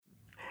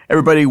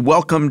Everybody,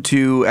 welcome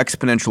to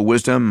Exponential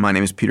Wisdom. My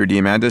name is Peter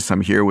Diamandis.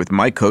 I'm here with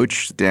my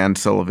coach, Dan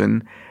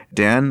Sullivan.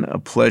 Dan, a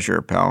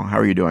pleasure, pal. How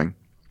are you doing?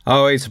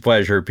 Always a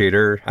pleasure,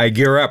 Peter. I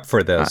gear up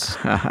for this.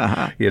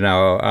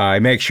 I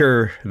make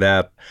sure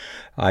that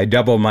I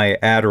double my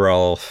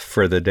Adderall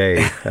for the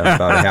day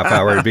about a half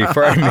hour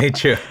before I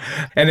meet you.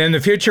 And in the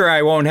future,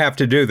 I won't have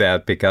to do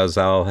that because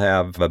I'll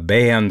have a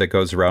band that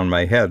goes around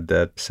my head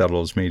that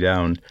settles me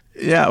down.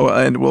 Yeah, well,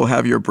 and we'll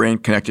have your brain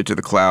connected to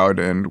the cloud,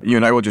 and you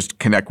and I will just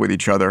connect with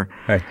each other.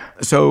 Right.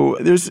 So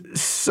there's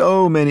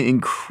so many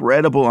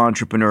incredible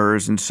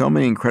entrepreneurs and so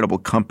many incredible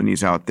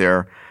companies out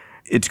there.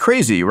 It's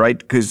crazy, right?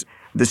 Because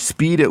the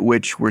speed at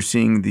which we're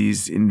seeing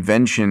these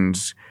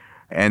inventions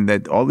and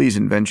that all these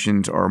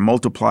inventions are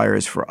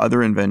multipliers for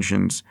other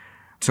inventions.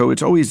 So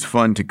it's always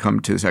fun to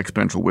come to this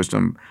Exponential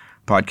Wisdom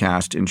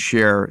podcast and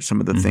share some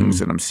of the things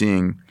that I'm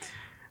seeing.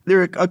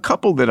 There are a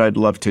couple that I'd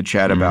love to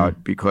chat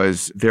about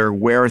because they're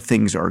where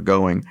things are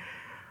going.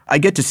 I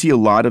get to see a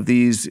lot of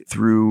these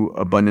through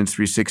Abundance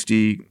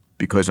 360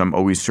 because I'm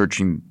always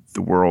searching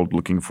the world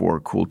looking for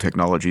cool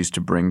technologies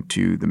to bring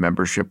to the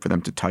membership for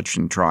them to touch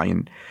and try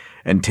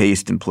and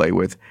taste and play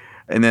with.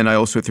 And then I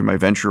also, through my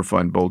venture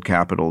fund, Bold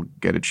Capital,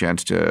 get a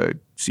chance to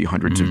see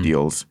hundreds of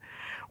deals.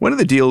 One of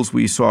the deals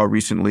we saw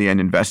recently and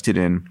invested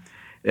in,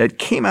 it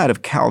came out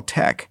of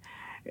Caltech,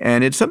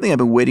 and it's something I've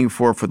been waiting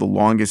for the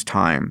longest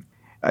time.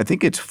 I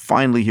think it's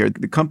finally here.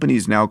 The company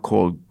is now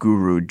called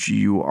Guru,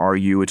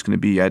 G-U-R-U. It's going to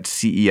be at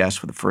CES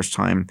for the first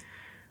time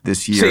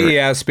this year.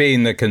 CES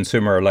being the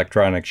Consumer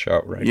Electronics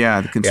Show, right? Yeah,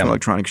 the Consumer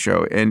Electronics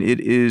Show. And it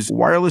is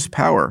wireless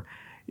power.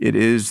 It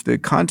is the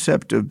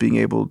concept of being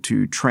able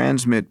to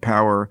transmit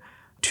power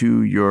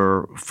to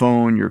your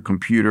phone, your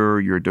computer,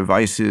 your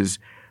devices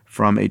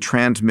from a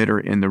transmitter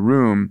in the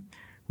room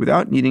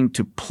without needing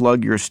to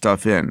plug your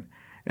stuff in.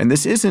 And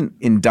this isn't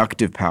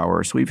inductive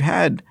power. So we've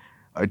had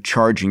a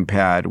charging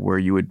pad where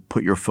you would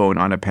put your phone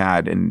on a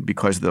pad, and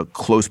because of the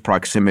close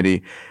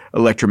proximity,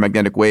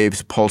 electromagnetic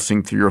waves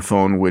pulsing through your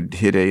phone would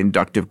hit an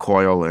inductive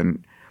coil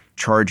and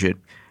charge it.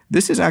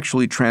 This is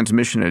actually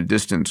transmission at a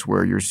distance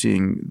where you're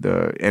seeing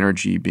the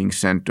energy being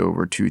sent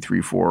over 2,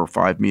 3, 4, or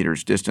 5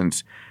 meters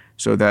distance,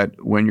 so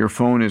that when your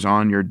phone is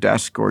on your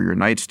desk or your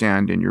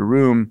nightstand in your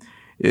room,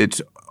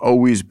 it's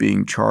always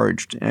being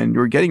charged. And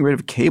you're getting rid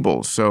of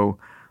cables. So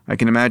I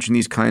can imagine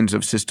these kinds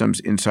of systems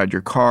inside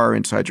your car,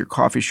 inside your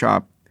coffee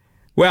shop.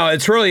 Well,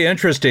 it's really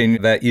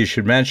interesting that you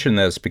should mention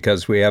this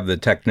because we have the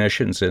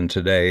technicians in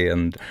today,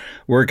 and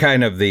we're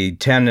kind of the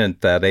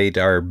tenant that ate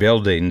our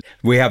building.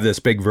 We have this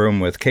big room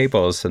with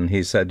cables, and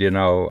he said,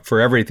 for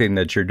everything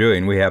that you're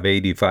doing, we have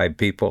 85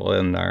 people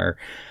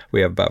we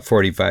have about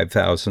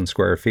 45,000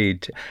 square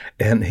feet.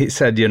 And he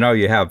said, you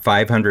have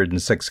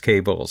 506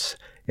 cables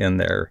in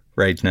there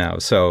right now.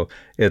 So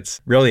it's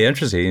really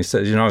interesting. He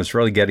says, it's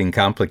really getting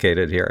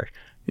complicated here.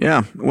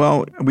 Yeah.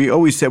 Well, we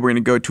always said we're going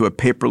to go to a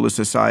paperless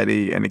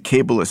society and a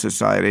cableless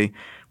society.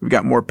 We've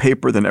got more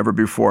paper than ever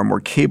before, more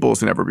cables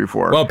than ever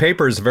before. Well,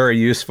 paper is a very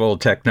useful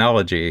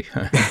technology.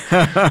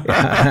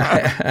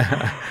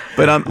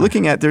 But I'm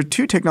looking at, there are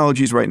two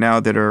technologies right now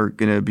that are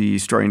going to be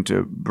starting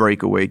to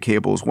break away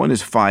cables. One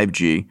is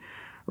 5G,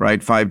 right?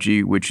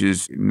 5G, which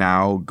is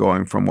now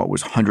going from what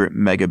was 100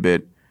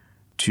 megabit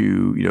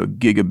to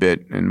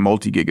gigabit and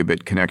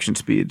multi-gigabit connection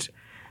speeds.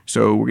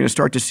 So we're going to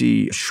start to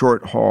see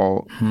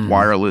short-haul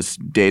wireless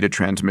data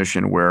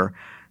transmission where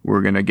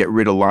we're going to get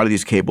rid of a lot of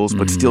these cables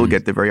but still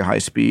get the very high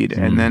speed.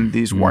 And then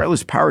these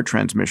wireless power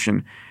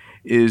transmission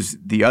is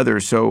the other.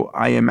 So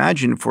I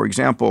imagine, for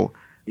example,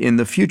 in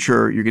the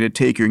future, you're going to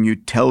take your new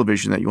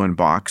television that you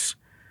unbox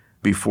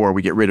before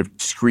we get rid of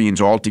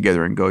screens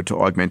altogether and go to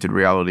augmented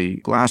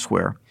reality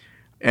glassware.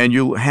 And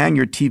you'll hang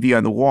your TV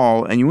on the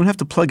wall and you won't have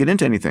to plug it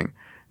into anything.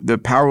 The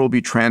power will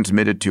be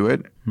transmitted to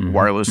it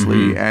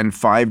wirelessly, and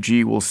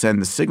 5G will send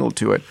the signal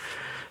to it.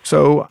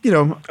 So,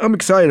 I'm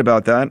excited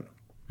about that.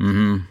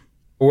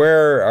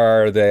 Where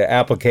are the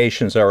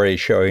applications already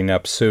showing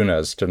up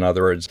soonest? In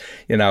other words,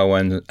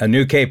 when a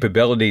new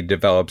capability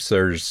develops,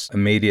 there's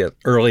immediate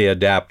early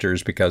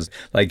adapters because,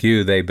 like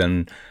you, they've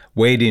been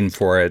waiting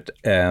for it,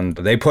 and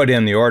they put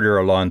in the order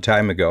a long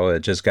time ago. It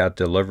just got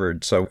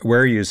delivered. So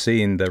where are you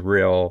seeing the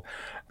real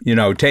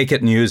take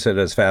it and use it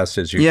as fast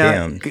as you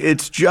can? Yeah,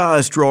 it's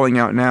just rolling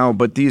out now,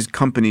 but these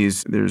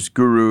companies, there's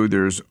Guru,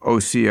 there's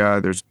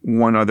Osea, there's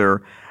one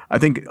other. I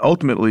think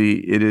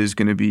ultimately it is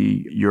going to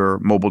be your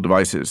mobile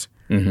devices.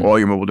 All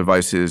your mobile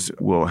devices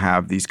will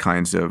have these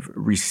kinds of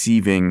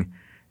receiving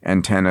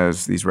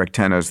antennas, these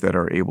rectennas that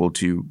are able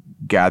to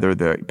gather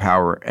the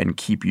power and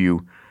keep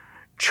you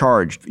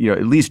charged,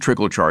 at least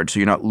trickle charged, so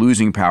you're not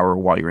losing power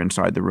while you're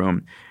inside the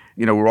room.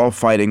 We're all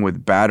fighting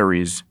with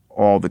batteries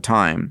all the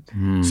time.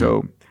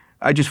 So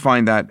I just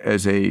find that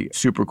as a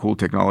super cool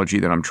technology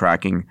that I'm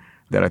tracking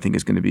that I think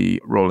is going to be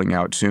rolling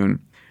out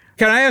soon.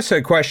 Can I ask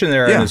a question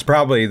there? Yeah. And it's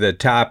probably the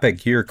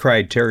topic, your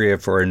criteria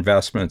for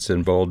investments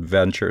in Bold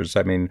Ventures.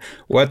 I mean,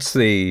 what's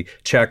the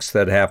checks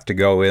that have to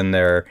go in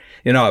there?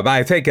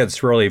 I think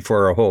it's really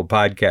for a whole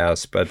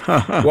podcast, but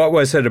what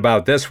was it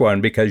about this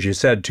one? Because you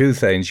said two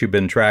things. You've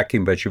been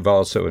tracking, but you've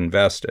also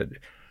invested.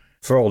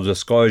 Full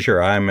disclosure,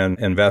 I'm an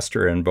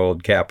investor in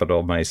Bold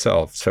Capital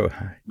myself. So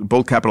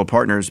Bold Capital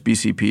Partners,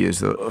 BCP is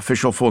the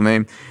official full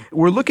name.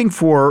 We're looking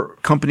for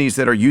companies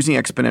that are using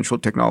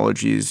exponential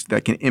technologies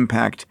that can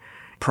impact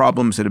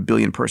problems at a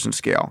billion-person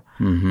scale,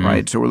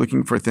 right? So we're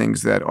looking for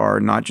things that are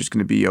not just going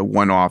to be a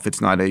one-off.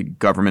 It's not a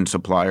government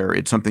supplier.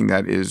 It's something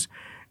that is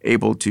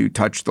able to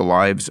touch the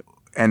lives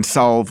and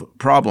solve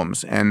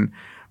problems. And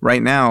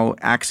right now,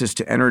 access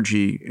to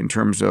energy in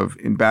terms of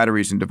in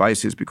batteries and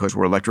devices, because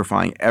we're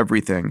electrifying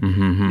everything,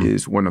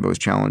 is one of those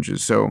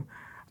challenges. So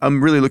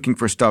I'm really looking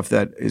for stuff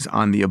that is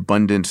on the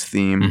abundance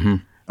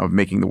theme of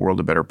making the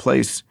world a better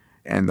place,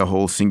 and the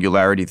whole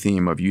singularity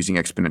theme of using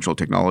exponential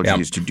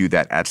technologies to do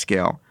that at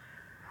scale.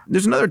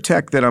 There's another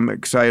tech that I'm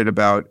excited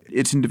about.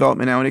 It's in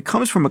development now, and it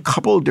comes from a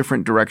couple of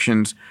different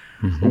directions.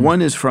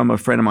 One is from a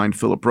friend of mine,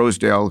 Philip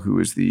Rosedale, who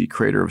is the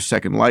creator of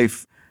Second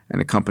Life and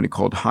a company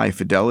called High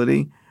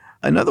Fidelity.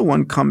 Another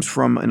one comes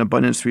from an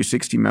Abundance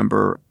 360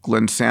 member,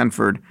 Glenn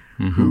Sanford,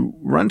 who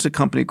runs a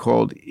company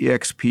called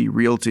eXp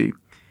Realty.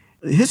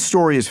 His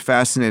story is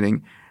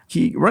fascinating.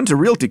 He runs a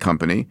realty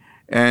company,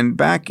 and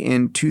back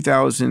in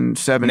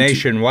 2007—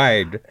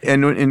 nationwide.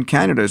 And in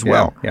Canada as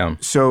well. Yeah.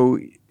 So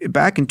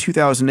back in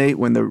 2008,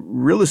 when the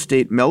real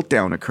estate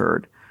meltdown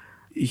occurred,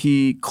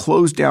 he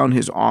closed down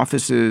his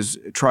offices,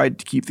 tried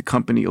to keep the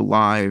company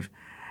alive.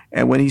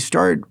 And when he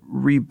started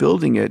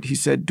rebuilding it, he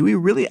said, do we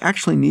really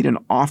actually need an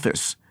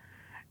office?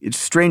 It's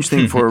a strange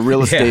thing for a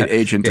real estate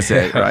agent to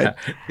say, right?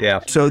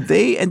 So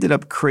they ended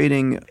up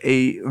creating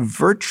a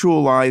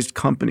virtualized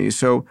company.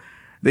 So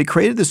they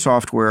created the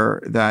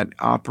software that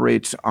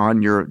operates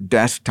on your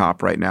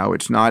desktop right now.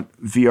 It's not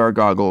VR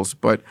goggles,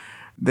 but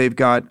they've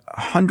got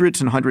hundreds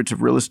and hundreds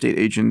of real estate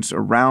agents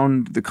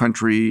around the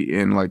country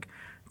in like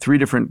 3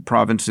 different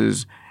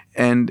provinces,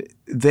 and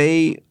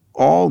they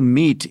all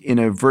meet in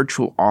a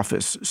virtual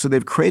office. So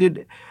they've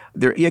created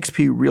their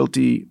eXp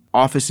Realty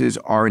offices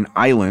are an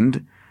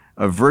island,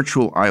 a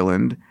virtual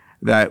island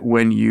that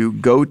when you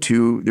go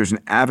to, there's an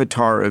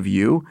avatar of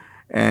you,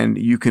 and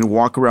you can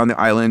walk around the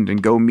island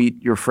and go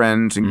meet your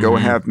friends and go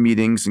have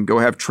meetings and go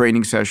have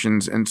training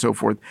sessions and so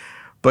forth.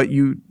 But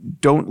you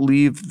don't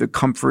leave the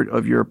comfort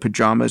of your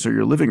pajamas or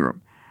your living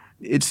room.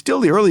 It's still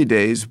the early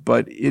days,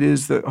 but it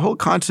is the whole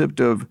concept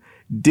of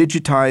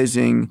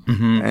digitizing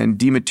and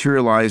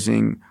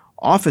dematerializing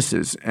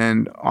offices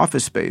and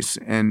office space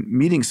and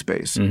meeting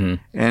space.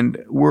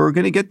 And we're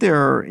going to get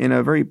there in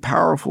a very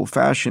powerful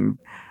fashion.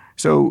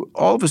 So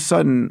all of a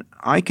sudden,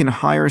 I can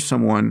hire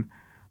someone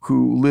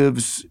who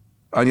lives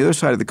on the other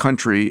side of the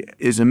country,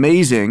 is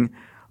amazing,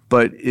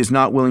 but is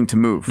not willing to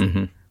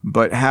move,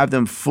 but have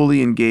them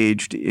fully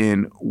engaged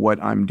in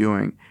what I'm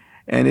doing.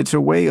 And it's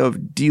a way of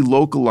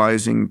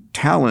delocalizing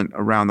talent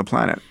around the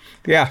planet.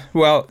 Yeah,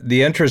 well,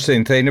 the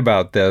interesting thing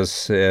about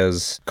this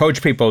is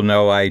Coach people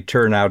know I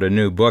turn out a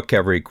new book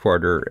every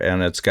quarter,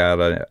 and it's got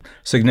a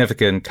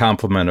significant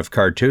complement of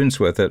cartoons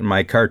with it.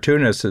 My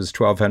cartoonist is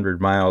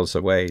 1,200 miles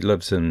away. He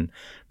lives in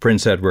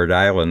Prince Edward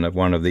Island, of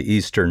one of the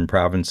eastern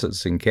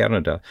provinces in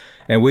Canada.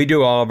 And we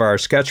do all of our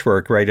sketch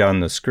work right on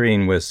the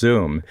screen with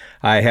Zoom.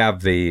 I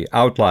have the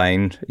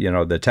outline,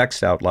 the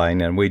text outline,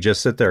 and we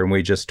just sit there and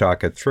we just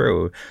talk it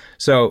through.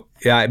 So,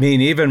 I mean,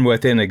 even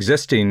within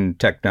existing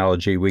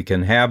technology, we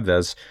can have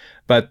this.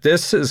 But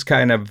this is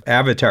kind of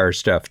avatar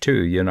stuff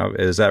too,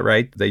 is that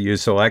right? That you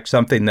select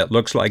something that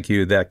looks like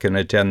you that can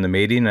attend the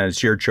meeting, and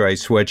it's your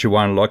choice what you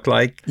want to look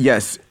like?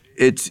 Yes.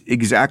 It's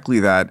exactly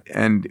that,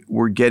 and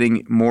we're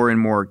getting more and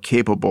more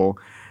capable.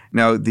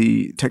 Now,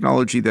 the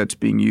technology that's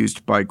being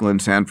used by Glenn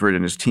Sanford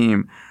and his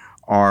team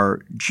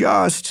are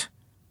just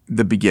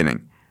the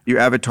beginning. Your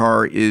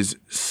avatar is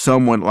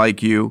someone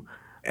like you,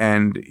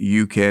 and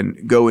you can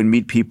go and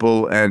meet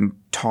people and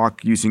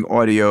talk using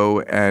audio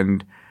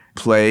and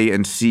play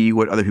and see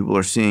what other people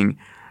are seeing.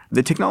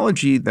 The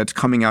technology that's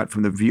coming out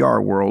from the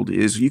VR world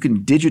is you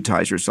can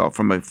digitize yourself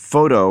from a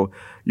photo.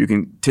 You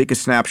can take a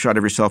snapshot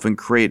of yourself and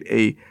create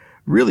a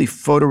really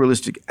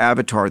photorealistic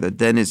avatar that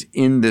then is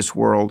in this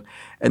world.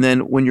 And then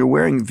when you're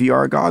wearing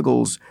VR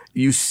goggles,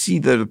 you see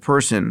the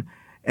person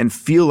and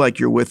feel like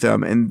you're with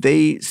them, and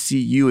they see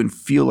you and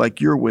feel like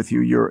you're with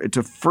you. It's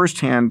a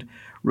firsthand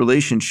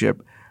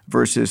relationship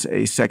versus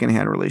a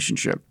secondhand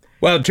relationship.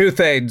 Well, 2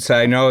 things.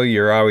 I know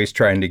you're always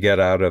trying to get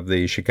out of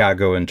the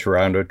Chicago and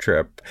Toronto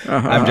trip.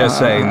 I'm just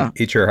saying,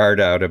 eat your heart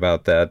out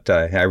about that.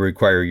 I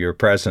require your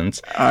presence.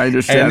 I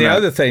understand. And the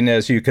other thing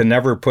is, you can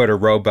never put a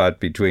robot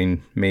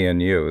between me and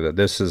you.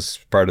 This is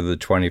part of the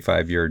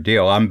 25-year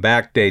deal. I'm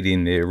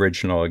backdating the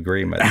original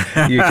agreement.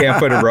 You can't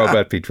put a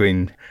robot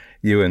between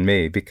you and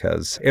me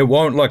because it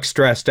won't look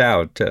stressed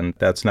out, and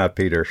that's not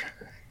Peter.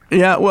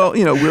 Yeah, well,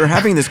 we're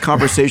having this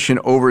conversation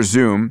over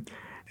Zoom.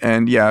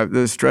 And yeah,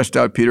 the stressed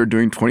out Peter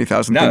doing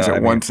 20,000 things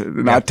at once,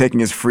 not taking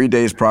his free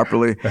days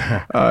properly.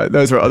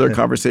 Those are other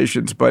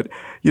conversations. But,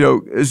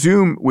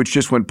 Zoom, which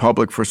just went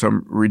public for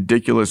some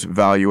ridiculous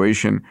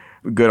valuation,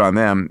 good on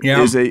them,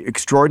 is a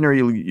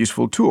extraordinarily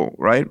useful tool,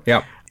 right?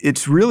 Yeah.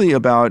 It's really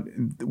about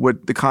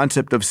what the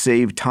concept of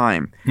save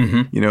time,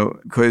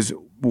 because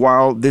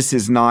while this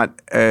is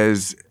not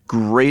as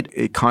great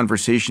a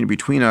conversation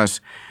between us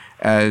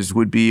as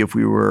would be if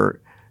we were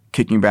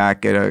kicking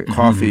back at a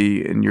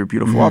coffee in your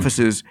beautiful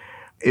offices.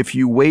 If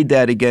you weighed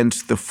that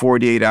against the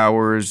 48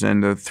 hours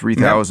and the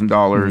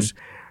 $3,000,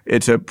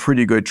 it's a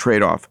pretty good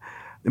trade-off.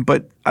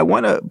 But I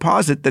want to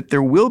posit that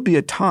there will be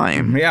a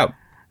time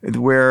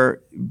where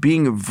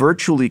being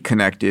virtually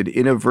connected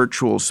in a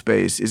virtual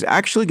space is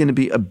actually going to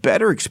be a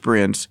better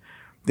experience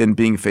than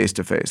being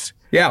face-to-face.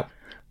 Yeah.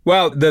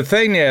 Well, the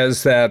thing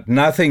is that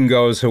nothing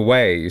goes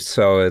away.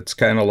 So it's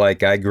kind of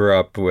like I grew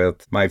up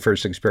with, my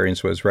first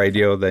experience was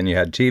radio, then you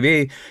had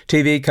TV.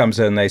 TV comes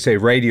in, they say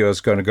radio is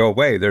going to go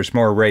away. There's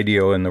more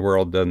radio in the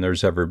world than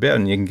there's ever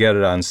been. You can get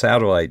it on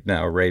satellite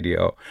now,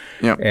 radio.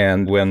 Yep.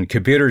 And when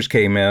computers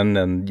came in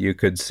and you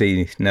could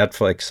see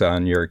Netflix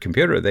on your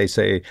computer, they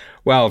say,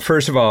 well,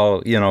 first of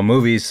all,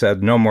 movies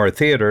said no more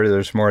theater.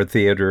 There's more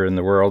theater in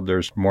the world.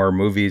 There's more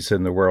movies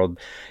in the world,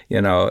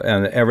 and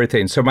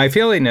everything. So my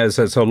feeling is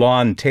it's a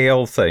long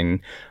tail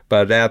thing,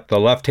 but at the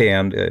left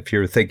hand, if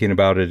you're thinking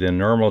about it in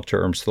normal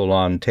terms, the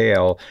long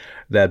tail,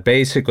 that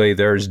basically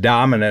there's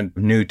dominant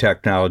new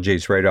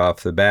technologies right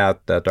off the bat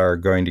that are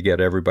going to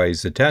get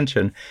everybody's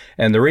attention.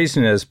 And the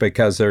reason is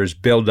because there's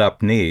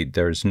build-up need.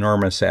 There's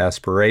enormous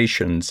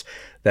aspirations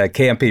that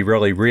can't be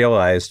really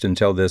realized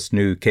until this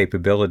new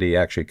capability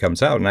actually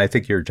comes out. And I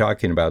think you're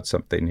talking about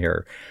something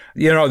here.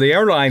 The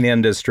airline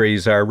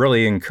industries are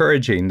really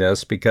encouraging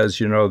this because,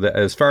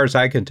 as far as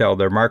I can tell,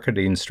 their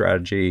marketing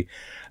strategy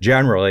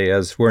generally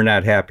is we're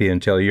not happy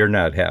until you're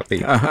not happy.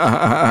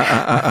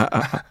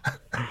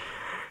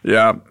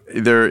 Yeah,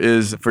 there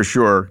is for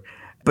sure.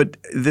 But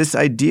this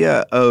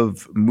idea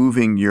of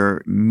moving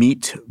your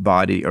meat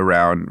body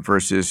around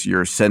versus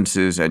your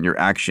senses and your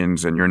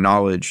actions and your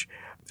knowledge,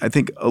 I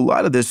think a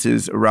lot of this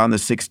is around the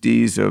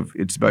 60s of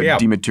it's about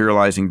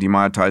dematerializing,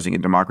 demonetizing,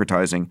 and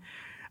democratizing.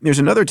 There's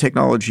another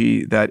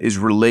technology that is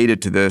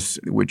related to this,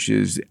 which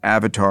is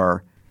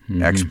Avatar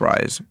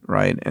XPRIZE,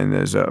 right? And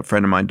there's a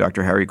friend of mine,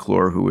 Dr. Harry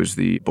Clore, who is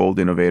the bold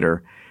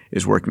innovator,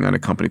 is working on a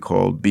company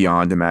called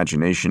Beyond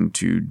Imagination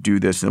to do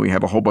this. And we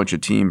have a whole bunch of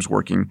teams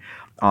working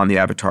on the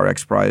Avatar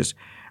XPRIZE.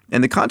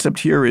 And the concept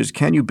here is,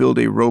 can you build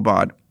a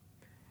robot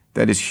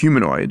that is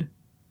humanoid,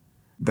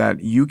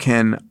 that you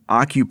can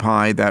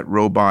occupy that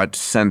robot's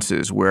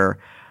senses, where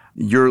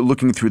you're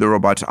looking through the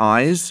robot's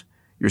eyes,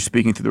 you're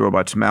speaking through the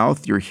robot's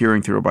mouth, you're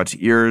hearing through the robot's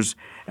ears,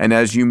 and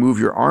as you move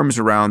your arms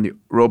around, the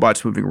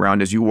robot's moving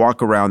around. As you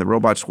walk around, the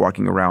robot's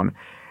walking around.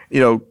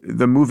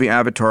 The movie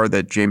Avatar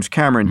that James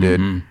Cameron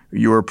did,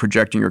 you're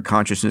projecting your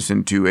consciousness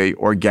into a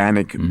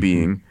organic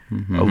being,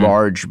 a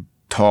large,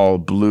 tall,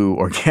 blue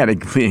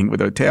organic being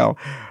with a tail.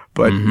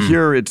 But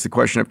here it's the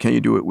question of, can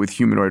you do it with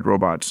humanoid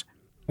robots?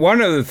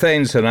 One of the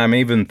things, and I'm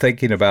even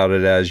thinking about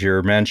it as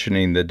you're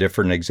mentioning the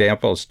different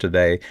examples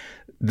today,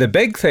 the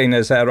big thing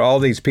is that all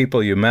these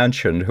people you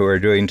mentioned who are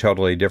doing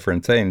totally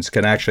different things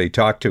can actually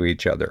talk to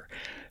each other.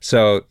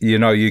 So,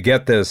 you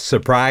get this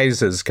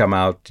surprises come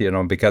out,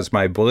 because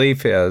my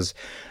belief is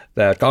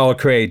that all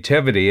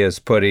creativity is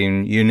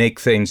putting unique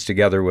things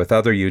together with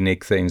other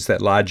unique things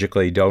that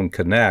logically don't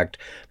connect,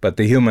 but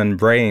the human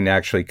brain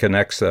actually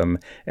connects them.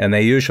 And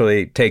they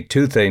usually take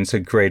two things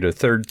and create a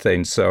third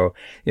thing. So,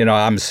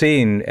 I'm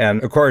seeing,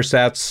 and of course,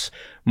 that's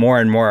more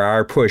and more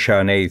our push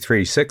on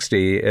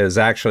A360 is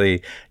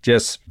actually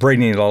just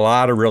bringing a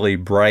lot of really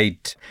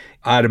bright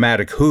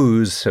automatic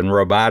who's and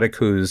robotic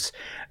who's,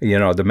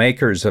 the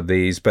makers of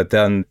these, but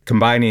then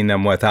combining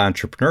them with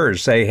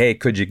entrepreneurs, say, hey,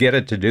 could you get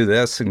it to do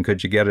this and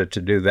could you get it to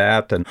do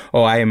that? And,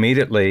 I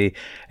immediately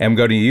am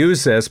going to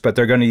use this, but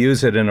they're going to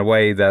use it in a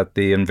way that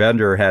the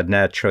inventor hadn't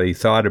actually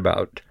thought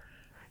about.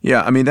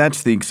 Yeah,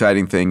 that's the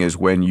exciting thing is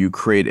when you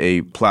create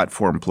a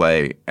platform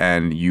play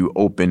and you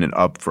open it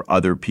up for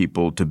other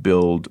people to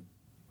build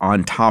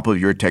on top of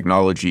your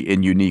technology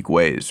in unique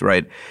ways,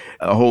 right?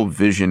 A whole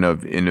vision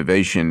of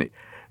innovation.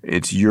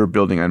 It's you're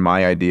building on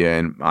my idea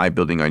and I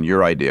building on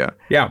your idea.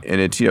 Yeah.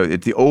 And it's,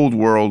 the old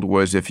world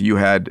was if you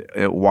had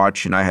a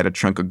watch and I had a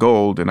chunk of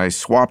gold and I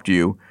swapped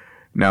you,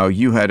 now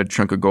you had a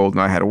chunk of gold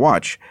and I had a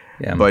watch.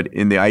 Yeah. But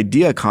in the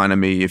idea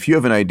economy, if you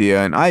have an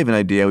idea and I have an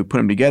idea, we put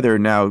them together.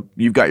 Now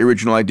you've got your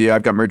original idea,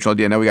 I've got my original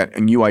idea, now we got a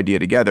new idea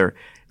together.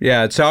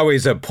 Yeah, it's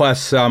always a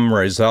plus-sum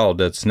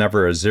result. It's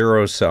never a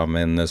zero-sum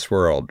in this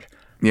world.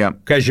 Yeah.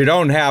 Because you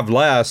don't have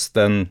less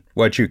than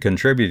what you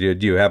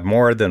contributed. You have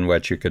more than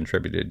what you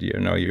contributed.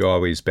 You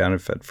always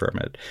benefit from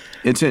it.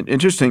 It's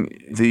interesting.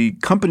 The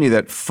company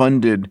that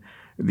funded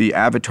the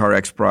Avatar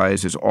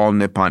XPRIZE is All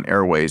Nippon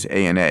Airways,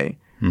 ANA.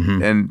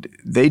 And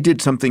they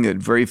did something that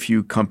very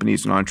few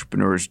companies and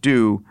entrepreneurs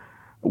do,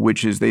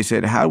 which is they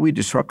said, how do we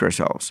disrupt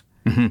ourselves?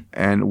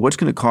 And what's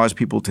going to cause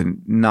people to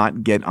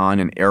not get on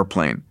an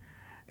airplane?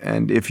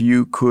 And if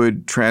you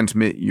could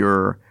transmit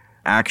your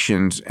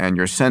actions and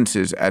your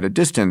senses at a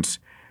distance,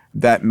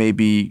 that may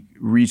be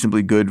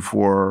reasonably good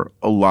for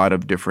a lot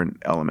of different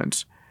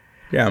elements.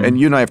 Yeah. And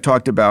you and I have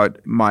talked about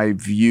my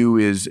view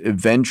is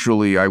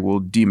eventually I will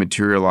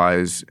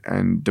dematerialize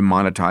and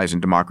demonetize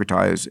and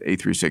democratize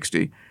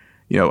A360.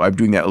 I'm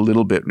doing that a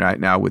little bit right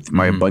now with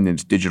my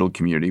Abundance Digital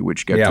community,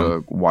 which get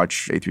to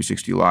watch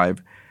A360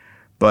 live.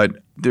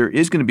 But there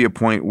is going to be a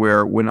point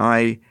where when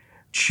I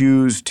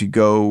choose to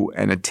go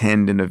and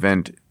attend an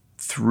event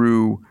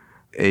through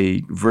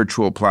a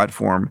virtual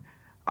platform,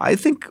 I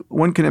think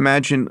one can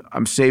imagine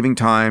I'm saving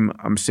time,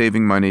 I'm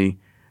saving money,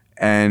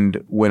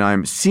 and when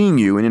I'm seeing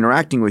you and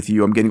interacting with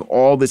you, I'm getting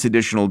all this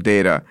additional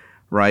data,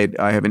 right?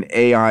 I have an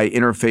AI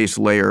interface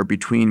layer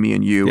between me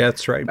and you. Yeah,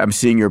 that's right. I'm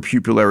seeing your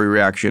pupillary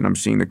reaction. I'm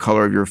seeing the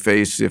color of your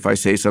face if I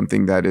say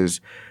something that is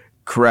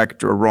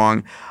correct or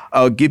wrong.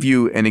 I'll give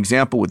you an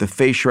example with the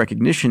face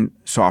recognition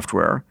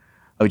software.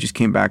 I just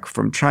came back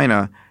from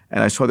China,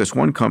 and I saw this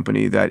one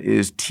company that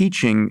is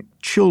teaching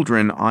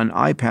children on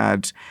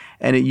iPads,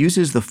 and it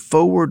uses the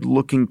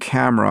forward-looking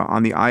camera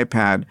on the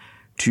iPad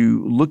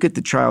to look at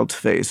the child's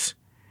face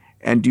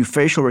and do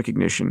facial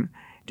recognition.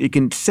 It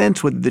can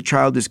sense whether the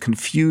child is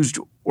confused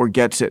or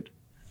gets it.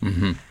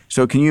 Mm-hmm.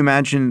 So can you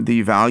imagine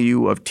the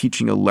value of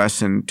teaching a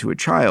lesson to a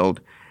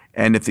child,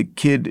 and if the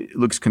kid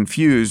looks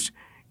confused,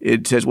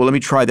 it says, well, let me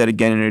try that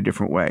again in a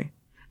different way.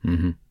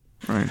 Mm-hmm.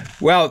 Right.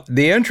 Well,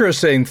 the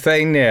interesting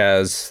thing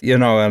is,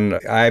 and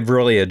I've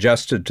really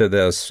adjusted to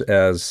this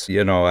as,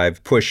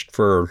 I've pushed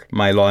for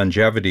my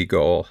longevity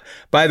goal.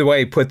 By the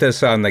way, put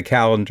this on the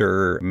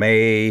calendar,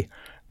 May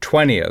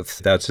 20th.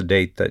 That's a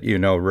date that you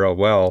know real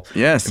well.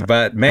 Yes.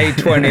 But May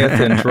 20th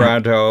in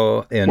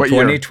Toronto in What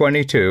year?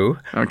 2022.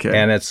 Okay.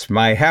 And it's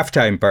my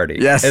halftime party.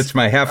 Yes. It's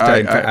my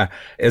halftime.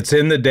 It's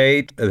in the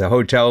date. The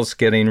hotel's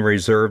getting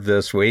reserved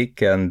this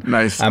week. And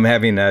nice. I'm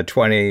having a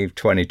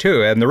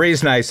 2022. And the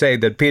reason I say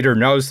that Peter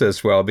knows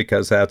this well,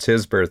 because that's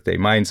his birthday.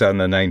 Mine's on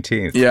the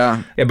 19th.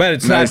 Yeah. But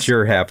it's not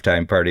your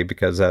halftime party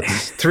because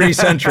that's 3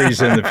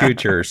 centuries in the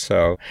future.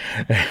 So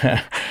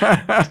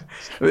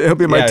it'll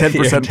be my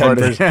 10%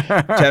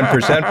 party.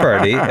 10%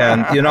 party.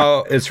 And,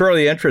 it's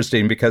really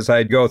interesting because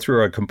I'd go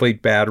through a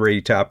complete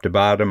battery top to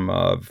bottom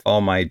of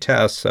all my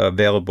tests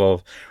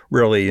available,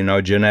 really,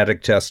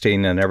 genetic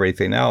testing and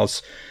everything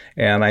else.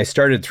 And I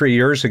started 3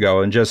 years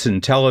ago, and just in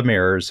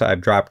telomeres,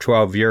 I've dropped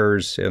 12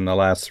 years in the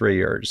last 3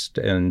 years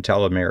in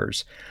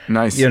telomeres.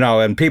 Nice.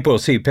 And people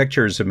see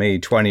pictures of me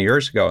 20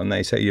 years ago, and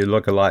they say, you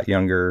look a lot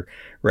younger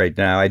right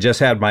now. I just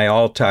had my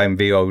all-time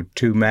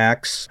VO2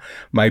 max.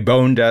 My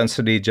bone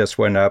density just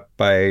went up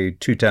by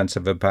 0.2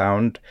 of a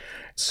pound.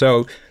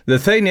 So the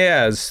thing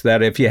is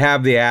that if you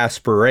have the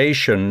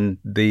aspiration,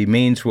 the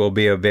means will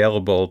be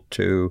available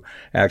to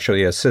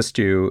actually assist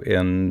you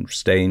in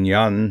staying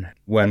young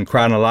when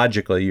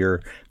chronologically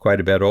you're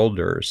quite a bit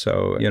older.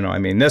 So,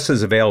 this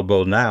is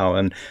available now.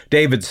 And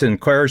David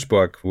Sinclair's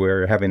book,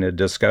 we're having a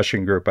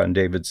discussion group on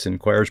David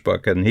Sinclair's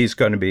book, and he's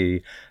going to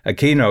be a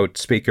keynote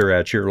speaker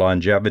at your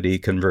longevity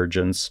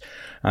convergence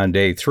on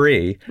day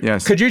 3.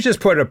 Yes. Could you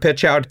just put a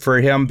pitch out for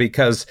him?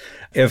 Because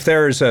if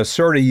there's a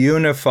sort of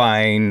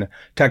unifying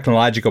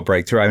technological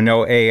breakthrough, I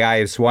know AI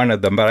is one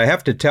of them, but I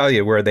have to tell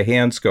you where the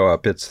hands go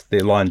up, it's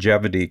the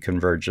longevity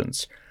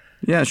convergence.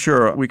 Yeah,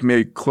 sure. We can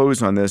maybe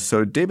close on this.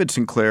 So David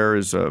Sinclair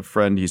is a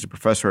friend. He's a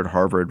professor at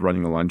Harvard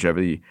running the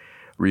longevity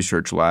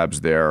research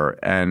labs there.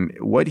 And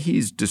what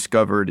he's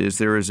discovered is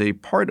there is a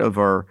part of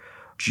our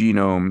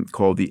genome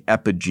called the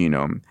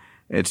epigenome.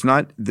 It's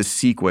not the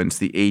sequence,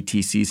 the A,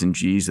 T, C's, and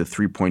G's, the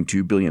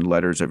 3.2 billion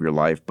letters of your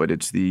life, but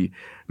it's the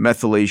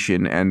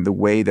methylation and the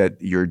way that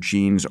your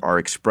genes are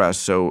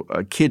expressed. So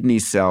a kidney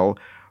cell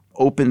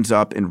opens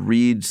up and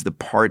reads the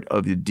part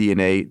of the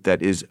DNA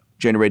that is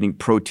generating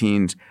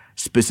proteins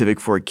specific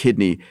for a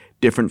kidney,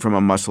 different from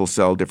a muscle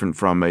cell, different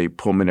from a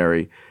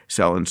pulmonary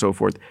cell, and so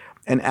forth.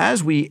 And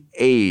as we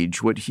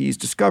age, what he's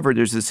discovered,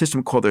 there's a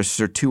system called the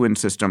sirtuin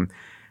system,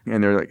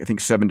 and there are, I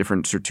think, 7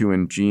 different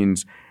sirtuin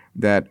genes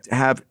that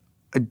have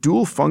a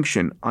dual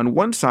function. On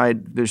one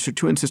side, the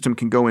sirtuin system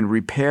can go and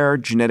repair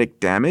genetic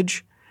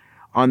damage.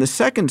 On the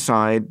second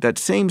side, that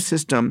same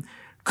system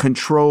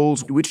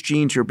controls which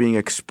genes are being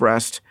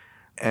expressed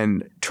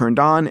and turned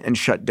on and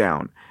shut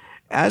down.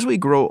 As we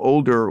grow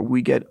older,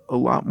 we get a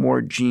lot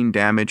more gene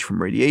damage from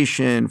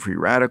radiation, free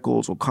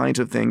radicals, all kinds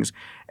of things.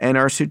 And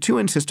our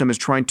sirtuin system is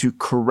trying to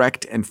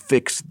correct and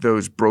fix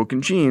those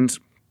broken genes.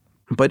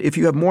 But if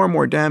you have more and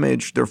more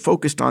damage, they're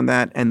focused on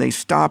that and they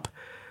stop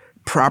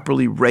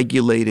properly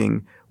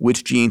regulating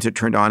which genes are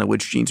turned on and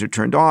which genes are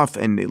turned off,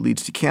 and it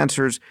leads to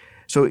cancers.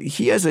 So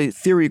he has a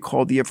theory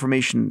called the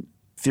information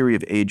theory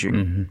of aging,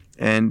 Mm-hmm.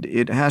 and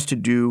it has to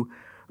do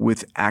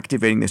with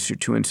activating the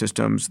sirtuin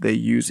systems. They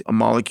use a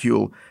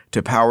molecule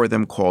to power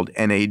them called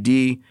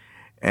NAD,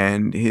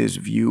 and his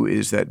view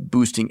is that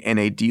boosting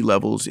NAD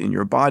levels in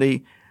your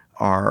body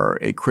are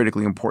a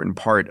critically important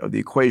part of the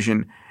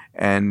equation,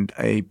 and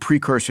a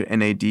precursor to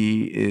NAD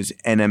is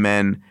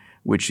NMN,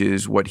 which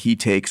is what he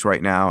takes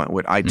right now and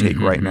what I take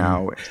right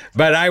now.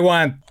 But I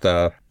want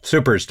the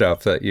super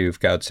stuff that you've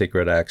got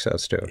secret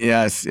access to.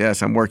 Yes,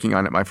 I'm working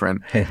on it, my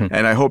friend.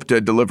 And I hope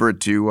to deliver it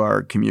to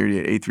our community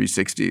at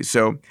A360.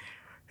 So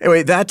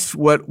anyway, that's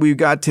what we've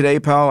got today,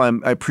 pal.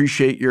 I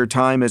appreciate your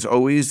time as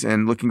always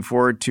and looking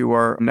forward to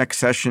our next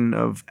session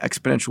of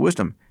Exponential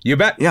Wisdom. You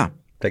bet. Yeah.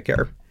 Take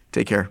care.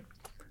 Take care.